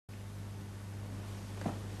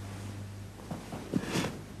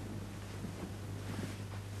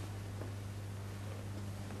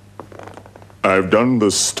I've done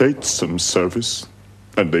the state some service,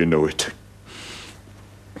 and they know it.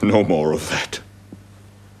 No more of that.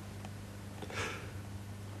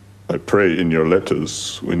 I pray in your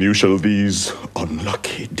letters, when you shall these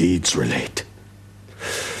unlucky deeds relate,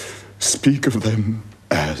 speak of them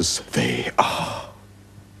as they are.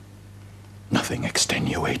 Nothing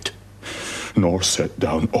extenuate, nor set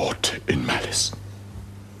down aught in malice.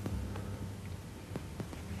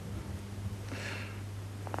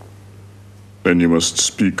 Then you must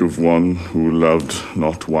speak of one who loved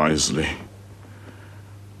not wisely,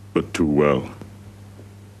 but too well.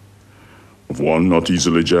 Of one not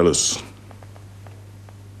easily jealous,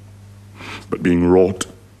 but being wrought,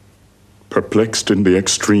 perplexed in the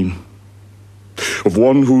extreme. Of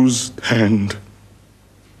one whose hand,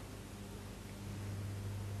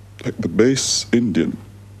 like the base Indian,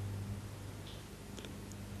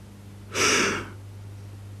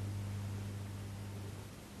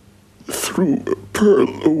 threw a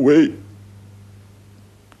pearl away,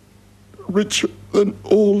 richer than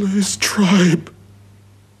all his tribe.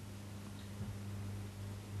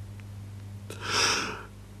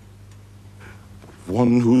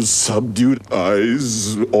 One whose subdued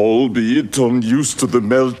eyes, albeit unused to the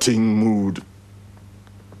melting mood,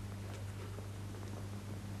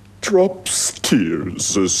 drops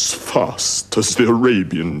tears as fast as the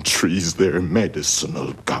Arabian trees their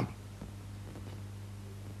medicinal gum.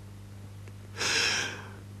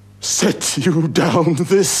 Set you down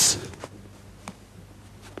this,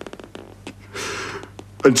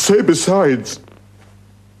 and say besides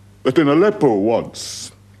that in Aleppo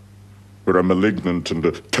once, where a malignant and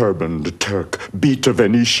a turbaned Turk beat a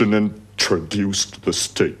Venetian and traduced the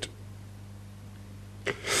state,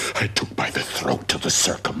 I took by the throat of the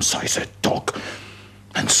circumcised dog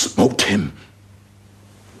and smote him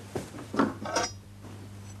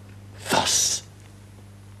thus.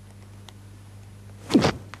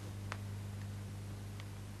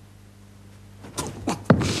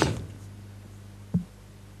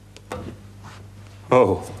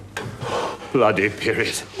 Oh, bloody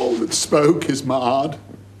period. All that smoke is marred.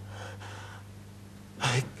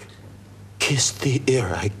 I kissed thee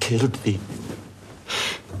ere I killed thee.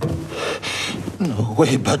 No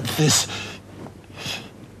way but this,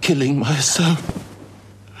 killing myself,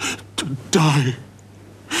 to die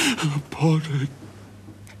upon a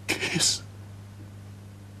kiss.